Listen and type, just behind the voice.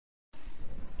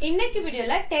இன்னைக்கு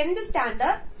வீடியோல 10th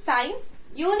standard science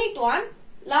unit 1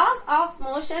 loss of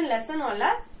motion லெசனோட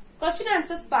question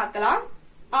answers பார்க்கலாம்.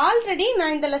 ஆல்ரெடி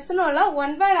நான் இந்த லெசனோட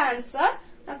ஒன் வேர்ட் ஆன்சர்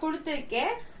நான்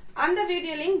கொடுத்திருக்கேன். அந்த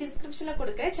வீடியோ லிங்க் டிஸ்கிரிப்ஷன்ல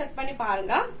கொடுக்கிறேன், செக் பண்ணி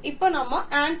பாருங்க. இப்போ நம்ம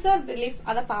ஆன்சர் பிலீஃப்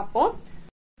அத பாப்போம்.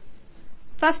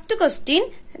 First question,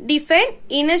 define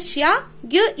inertia,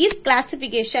 give its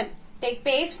classification. Take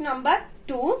page number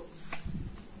 2.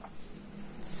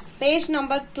 Page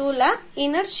number 2 ல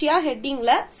inertia heading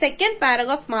ல second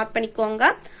paragraph மார்க் பண்ணிக்கோங்க.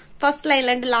 First line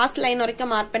ல இருந்து last line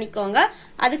வரைக்கும் மார்க் பண்ணிக்கோங்க.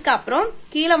 அதுக்கு அப்புறம்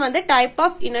கீழ வந்து type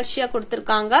of inertia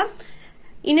கொடுத்திருக்காங்க.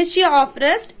 Inertia of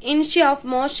rest, inertia of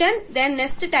motion, then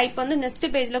next type வந்து next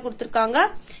page ல கொடுத்திருக்காங்க.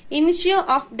 Inertia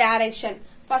of direction.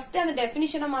 First அந்த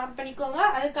definition மார்க் பண்ணிக்கோங்க.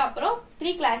 அதுக்கு அப்புறம்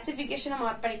 3 classification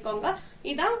மார்க் பண்ணிக்கோங்க.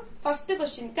 இதான் first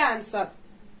question க்கு ஆன்சர்.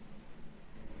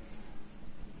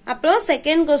 அப்புறம்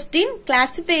second question,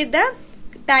 classify the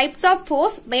types of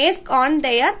force based on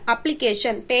their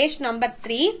application. Page number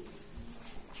 3.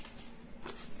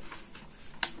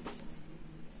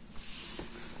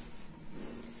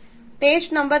 Page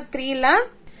number 3 ல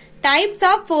types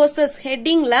of forces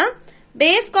heading ல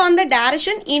based on the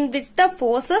direction in which the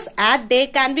forces act, they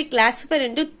can be classified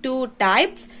into two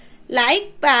types, like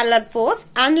parallel force,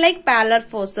 unlike parallel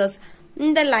forces.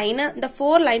 இந்த line இந்த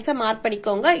 4 lines mark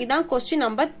பண்ணிக்கோங்க. இதான் question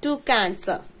number 2 க்கு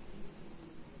answer.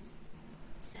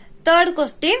 Third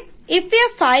question, if a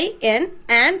 5n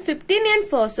and 15n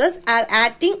forces are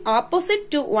acting opposite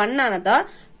to one another,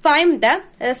 find the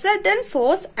resultant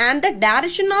force and the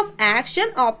direction of action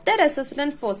of the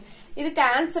resultant force. இதுக்கு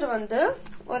answer வந்து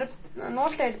ஒரு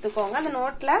note எடுத்துக்கோங்க. அந்த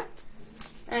நோட்ல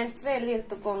answer எழுதி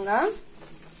எடுத்துக்கோங்க.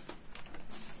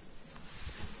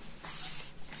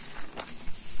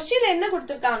 Question என்ன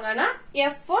கொடுத்திருக்காங்கன்னா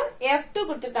F1 F2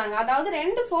 கொடுத்திருக்காங்க. அதாவது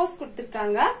ரெண்டு ஃபோர்ஸ்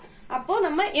கொடுத்திருக்காங்க. அப்போ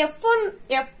நம்ம F1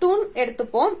 F2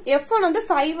 எடுத்துப்போம். F1 வந்து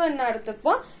 5n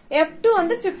எடுத்துப்போம். F2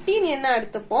 வந்து 15n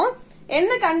எடுத்துப்போம்.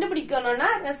 என்ன கண்டுபிடிக்கணும்னா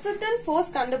ரெசல்டன்ட்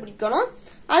ஃபோர்ஸ் கண்டுபிடிக்கணும்.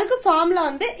 அதுக்கு ஃபார்முலா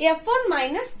வந்து F1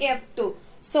 F2.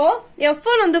 சோ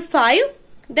F1 வந்து 5,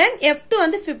 then F2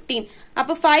 வந்து 15.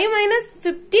 அப்போ 5 -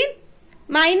 15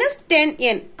 -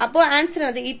 10n. அப்போ ஆன்சர்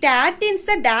வந்து it acts in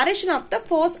the direction of the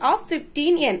force of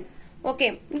 15n. Okay,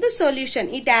 the solution,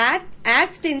 it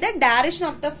acts in the direction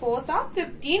of the force of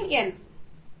 15n.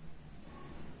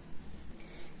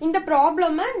 இந்த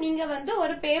problem நீங்க வந்து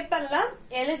ஒரு பேப்பர்ல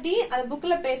எழுதி அது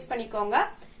புக்ல பேஸ்ட் பண்ணிக்கோங்க.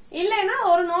 இல்லனா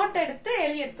ஒரு நோட் எடுத்து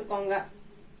எழுதி எடுத்துக்கோங்க.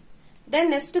 Then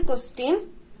next question.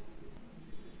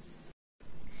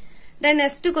 The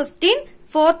next question,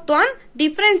 fourth one,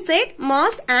 differentiate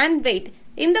mass and weight.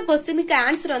 இந்த क्वेश्चनக்கு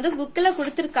ஆன்சர் வந்து புக்ல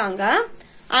கொடுத்திருக்காங்க.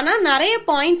 ஆனா நிறைய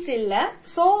பாயிண்ட்ஸ் இல்ல.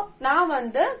 சோ நான்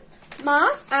வந்து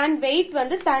மாஸ் அண்ட் வெயிட்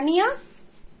வந்து தனியா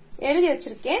எழுதி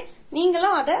வச்சிருக்கேன்.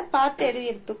 நீங்களும் அத பார்த்து எழுதி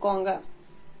எடுத்துக்கோங்க.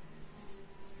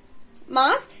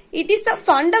 Mass, it is the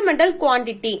fundamental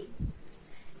quantity.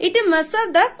 It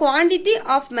measures the quantity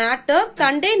of matter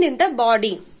contained in the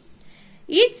body.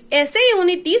 Its SI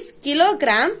unit is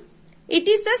kilogram. It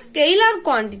is the scalar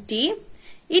quantity.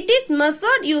 It is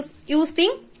measured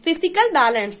using physical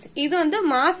balance. இது வந்து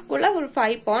mass குள்ள ஒரு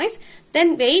 5 points. Then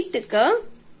weight க்கு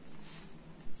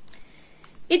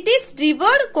it is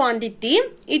reward quantity.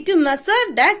 It measures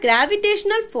the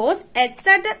gravitational force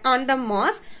exerted on the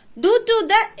mass due to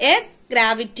the earth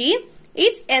gravity.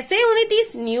 Its SI unit is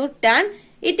Newton.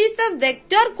 It is the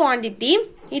vector quantity.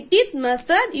 It is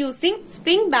measured using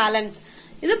spring balance.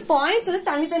 இது points வந்து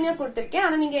தனித்தனியா கொடுத்திருக்கேன்.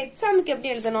 ஆனா நீங்க எக்ஸாமுக்கு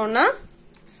எப்படி எழுதணும்னா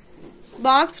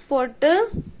box போட்டு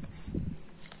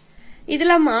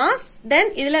இதுல மாஸ், தென்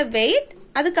இதுல வெயிட்,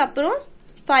 அதுக்கப்புறம்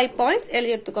 5 பாயிண்ட்ஸ்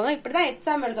எழுதி எடுத்துக்கோங்க. இப்படிதான்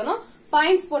எக்ஸாம் எழுதணும்.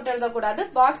 பாயிண்ட்ஸ் போட்டு எழுதக்கூடாது,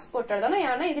 பாக்ஸ் போட்டு எழுதணும்.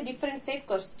 ஏன்னா இது differentiate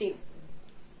question.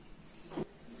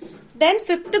 Then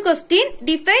fifth question,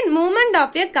 define movement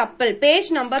of a couple. Page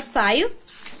number 5.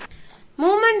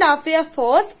 Movement of a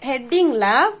force heading ல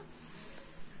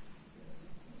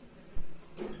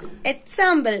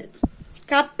எக்ஸாம்பிள்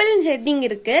கப்பல் ஹெட்டிங்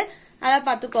இருக்கு, அத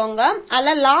பாத்துக்கோங்க.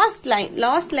 அல்ல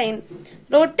last line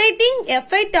rotating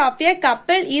effect of a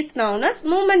couple is known as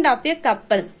movement of a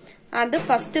couple. அது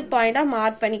first பாயிண்டா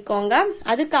mark பண்ணிக்கோங்க.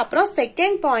 அதுக்கு அப்புறம்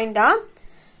செகண்ட் பாயிண்டா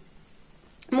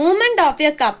movement of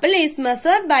a couple is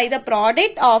measured by the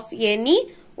product of any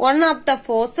one of the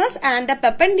forces and the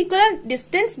perpendicular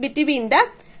distance between the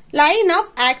line of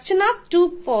action of two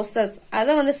forces. அத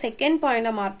வந்து second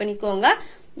பாயிண்டா mark பண்ணிக்கோங்க.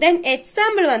 Then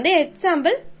example வந்து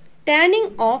example turning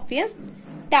of a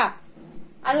tap.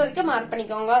 அது வரைக்கும் mark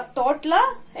பண்ணிக்கோங்க. டோட்டலா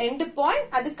 2 point.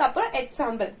 அதுக்கு அப்புறம்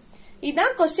எக்ஸாம்பிள்.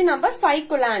 இதான் क्वेश्चन நம்பர் 5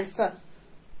 குள்ள answer.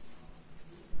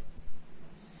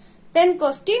 Then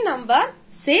question number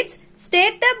 6,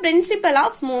 state the principle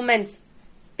of movements.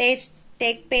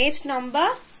 Take page number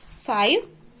 5.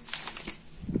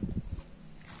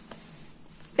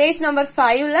 Page number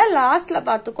 5 ல லாஸ்ட்ல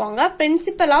பாத்துக்கோங்க.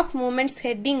 Principle of movements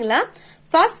headingல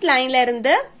first lineல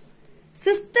இருந்து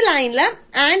 6th lineல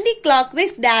anti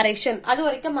clockwise direction அது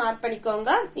வரைக்கும் மார்க்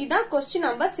பண்ணிக்கோங்க. இதான் question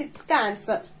number 6க்கு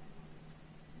answer.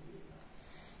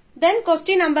 Then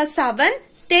question number 7,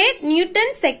 state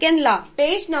Newton's second law.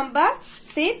 Page number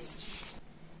 6.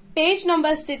 Page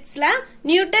number 6 la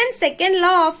Newton's second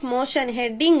law of motion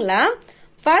heading la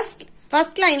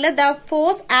first line la the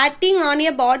force acting on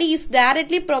a body is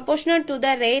directly proportional to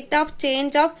the rate of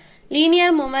change of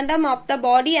linear momentum of the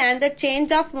body and the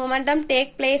change of momentum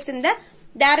take place in the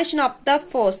direction of the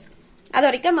force. அது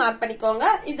வரைக்கும் mark பண்ணிக்கோங்க.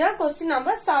 இதான் question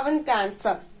number 7க்கு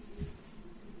answer.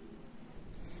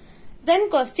 Then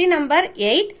question number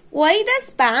 8, why the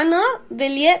spanner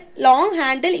with a long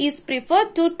handle is preferred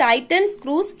to tighten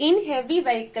screws in heavy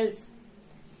vehicles?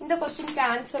 இந்த questionக்கு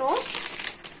answer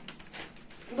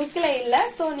bookல இல்ல,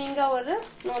 so நீங்க ஒரு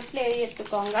நோட்ல எழுதி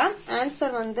எடுத்துக்கோங்க. answer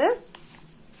வந்து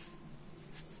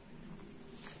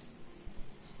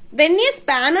when a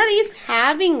spanner is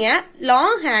having a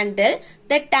long handle,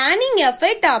 the turning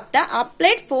effect of the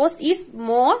applied force is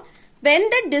more when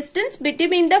the distance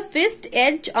between the fixed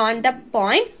edge on the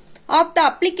point of the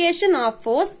application of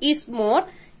force is more.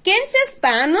 Hence, a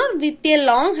spanner with a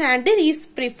long handle is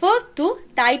preferred to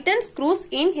tighten screws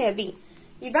in heavy.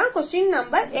 இதான் question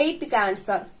number 8க்கு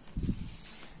answer.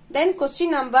 Then question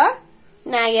number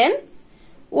 9.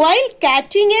 While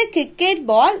catching a cricket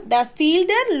ball, the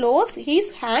fielder lowers his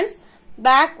hands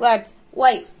backwards.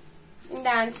 Why? இந்த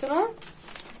answer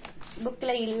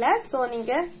bookல இல்ல, so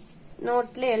நீங்க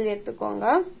நோட்ல எழுதி எடுத்துக்கோங்க.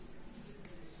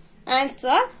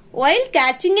 Answer, while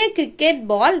catching a cricket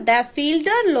ball, the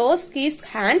fielder lowers his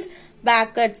hands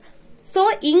backwards. So,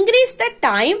 increase the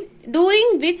time during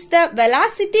which the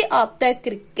velocity of the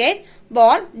cricket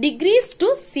ball decreases to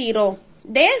 0.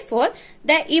 Therefore,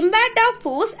 the impact of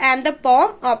force and the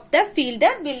palm of the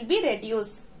fielder will be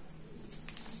reduced.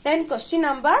 Then question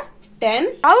number 10.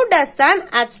 How does an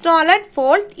astronaut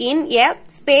fold in a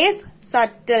space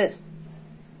shuttle?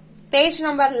 Page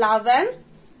number 11.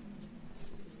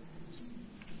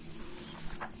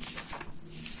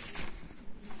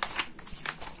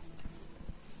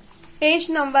 Page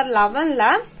number 11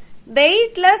 la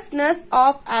weightlessness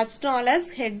of astronauts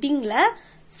heading la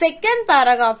second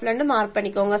paragraph la இருந்து mark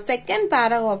பண்ணிக்கோங்க. second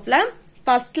paragraph la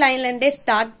first line ல இருந்தே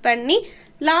start பண்ணி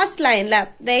last line la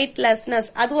weightlessness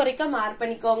அது வரைக்கும் mark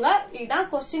பண்ணிக்கோங்க. இதான்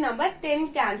question number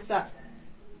 10க்கு answer.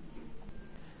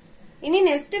 In the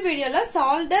next video la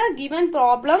solve the given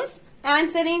problems,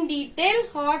 answering detail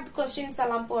hard questions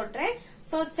எல்லாம் போடுறேன்.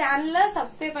 So channel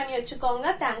subscribe பண்ணி வச்சுக்கோங்க.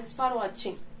 Thanks for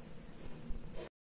watching.